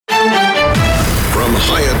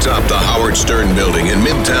atop the Howard Stern Building in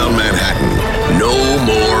Midtown Manhattan. No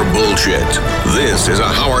more bullshit. This is a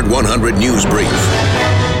Howard 100 News Brief.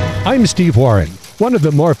 I'm Steve Warren. One of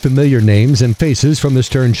the more familiar names and faces from The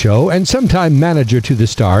Stern Show and sometime manager to the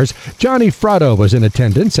stars, Johnny Fratto was in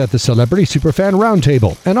attendance at the Celebrity Superfan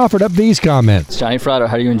Roundtable and offered up these comments. Johnny Fratto,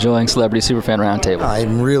 how are you enjoying Celebrity Superfan Roundtable?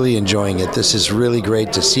 I'm really enjoying it. This is really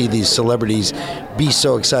great to see these celebrities be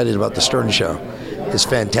so excited about The Stern Show. It's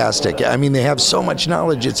fantastic. I mean, they have so much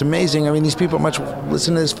knowledge. It's amazing. I mean, these people must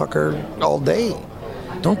listen to this fucker all day.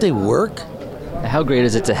 Don't they work? How great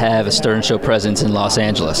is it to have a Stern Show presence in Los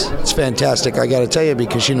Angeles? It's fantastic, I got to tell you,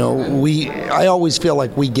 because, you know, I always feel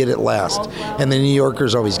like we get it last, and the New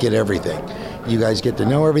Yorkers always get everything. You guys get to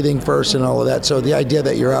know everything first and all of that. So the idea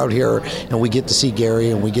that you're out here and we get to see Gary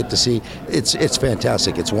and we get to see, it's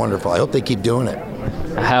fantastic. It's wonderful. I hope they keep doing it.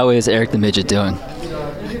 How is Eric the Midget doing?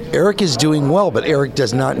 Eric is doing well, but Eric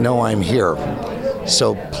does not know I'm here.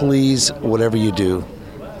 So please, whatever you do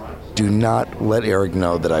not let Eric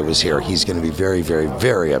know that I was here. He's going to be very, very,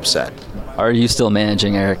 very upset. Are you still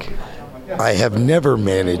managing Eric? I have never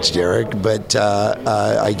managed Eric, but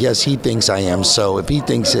I guess he thinks I am. So if he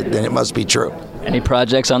thinks it, then it must be true. Any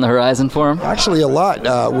projects on the horizon for him? Actually, a lot.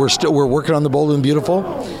 We're working on The Bold and Beautiful.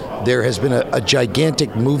 There has been a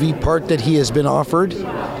gigantic movie part that he has been offered.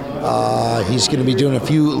 He's going to be doing a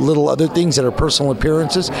few little other things that are personal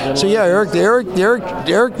appearances. So yeah, Eric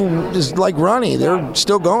is like Ronnie. They're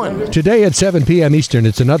still going. Today at 7 p.m. Eastern,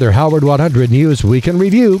 it's another Howard 100 News Week in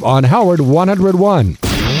Review on Howard 101.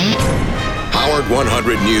 Howard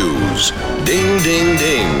 100 News. Ding, ding,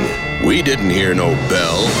 ding. We didn't hear no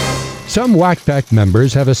bell. Some Whack Pack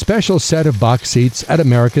members have a special set of box seats at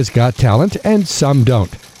America's Got Talent, and some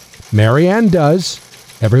don't. Mariann does.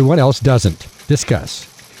 Everyone else doesn't. Discuss.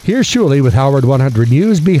 Here's Shuli with Howard 100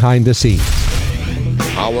 News Behind the Scenes.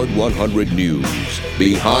 Howard 100 News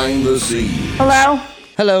Behind the Scenes. Hello?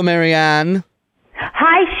 Hello, Mariann.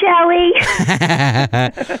 Hi, Shelley.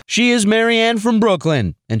 She is Mariann from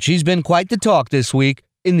Brooklyn, and she's been quite the talk this week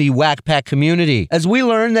in the Whack Pack community, as we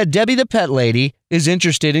learn that Debbie the Pet Lady is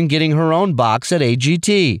interested in getting her own box at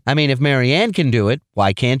AGT. I mean, if Mariann can do it,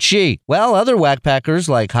 why can't she? Well, other Whack Packers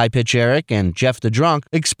like High Pitch Eric and Jeff the Drunk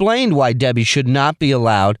explained why Debbie should not be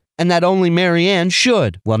allowed and that only Mariann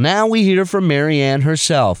should. Well, now we hear from Mariann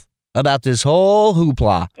herself about this whole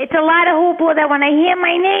hoopla. It's a lot of hoopla that when I hear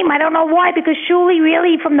my name, I don't know why, because Shuli,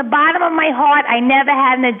 really, from the bottom of my heart, I never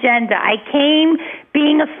had an agenda. I came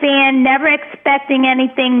being a fan, never expecting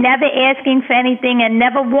anything, never asking for anything, and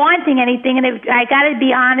never wanting anything. And I got to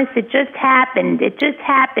be honest, it just happened. It just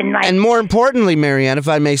happened. And more importantly, Mariann, if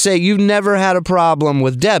I may say, you've never had a problem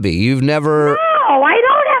with Debbie. You've never... No, I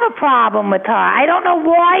don't have a problem with her. I don't know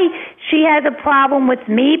why she has a problem with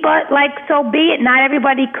me, but so be it. Not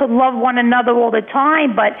everybody could love one another all the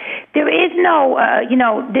time, but there is no,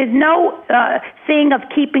 there's no thing of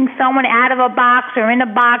keeping someone out of a box or in a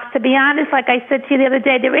box. To be honest, like I said to you the other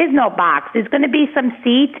day, there is no box. There's going to be some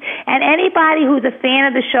seats, and anybody who's a fan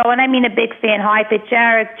of the show, and I mean a big fan, High Pitch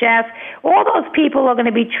Eric, Jeff, all those people are going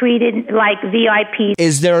to be treated like VIPs.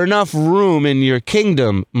 Is there enough room in your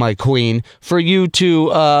kingdom, my queen, for you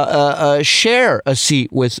to share a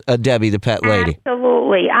seat with Debbie the Pet Lady?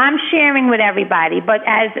 Absolutely. I'm sharing with everybody, but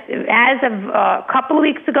as of a couple of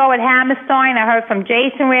weeks ago at Hammerstein, I heard from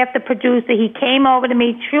Jason Raff, the producer. He came over to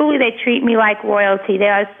me. Truly, they treat me like royalty. They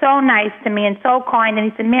are so nice to me and so kind.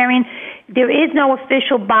 And he said, Mariann, there is no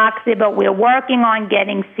official box there, but we're working on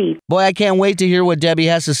getting seats. Boy, I can't wait to hear what Debbie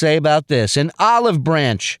has to say about this. An olive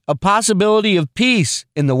branch, a possibility of peace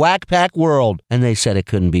in the Whack Pack world. And they said it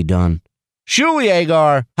couldn't be done. Shuli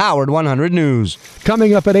Agar, Howard 100 News.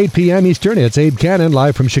 Coming up at 8 p.m. Eastern, it's Abe Cannon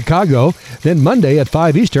live from Chicago. Then Monday at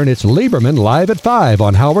 5 Eastern, it's Lieberman live at 5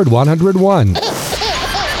 on Howard 101.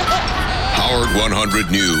 Howard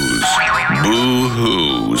 100 News.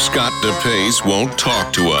 Boo-hoo. Scott DePace won't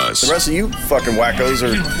talk to us. The rest of you fucking wackos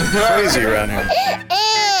are crazy around here.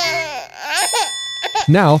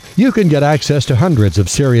 Now, you can get access to hundreds of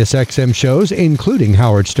SiriusXM shows, including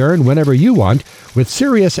Howard Stern, whenever you want, with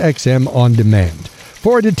SiriusXM On Demand.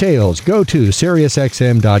 For details, go to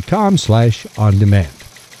SiriusXM.com/on-demand.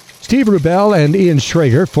 Steve Rubell and Ian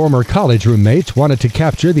Schrager, former college roommates, wanted to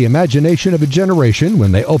capture the imagination of a generation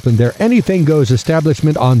when they opened their Anything Goes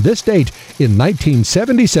establishment on this date in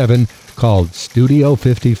 1977, called Studio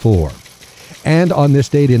 54. And on this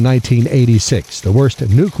date in 1986, the worst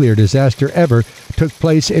nuclear disaster ever took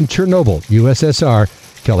place in Chernobyl, USSR,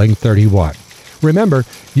 killing 31. Remember,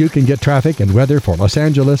 you can get traffic and weather for Los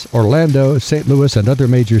Angeles, Orlando, St. Louis, and other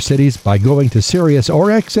major cities by going to Sirius or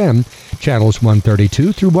XM, channels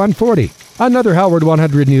 132 through 140. Another Howard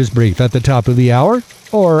 100 News Brief at the top of the hour,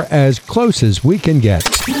 or as close as we can get.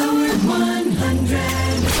 Howard 100.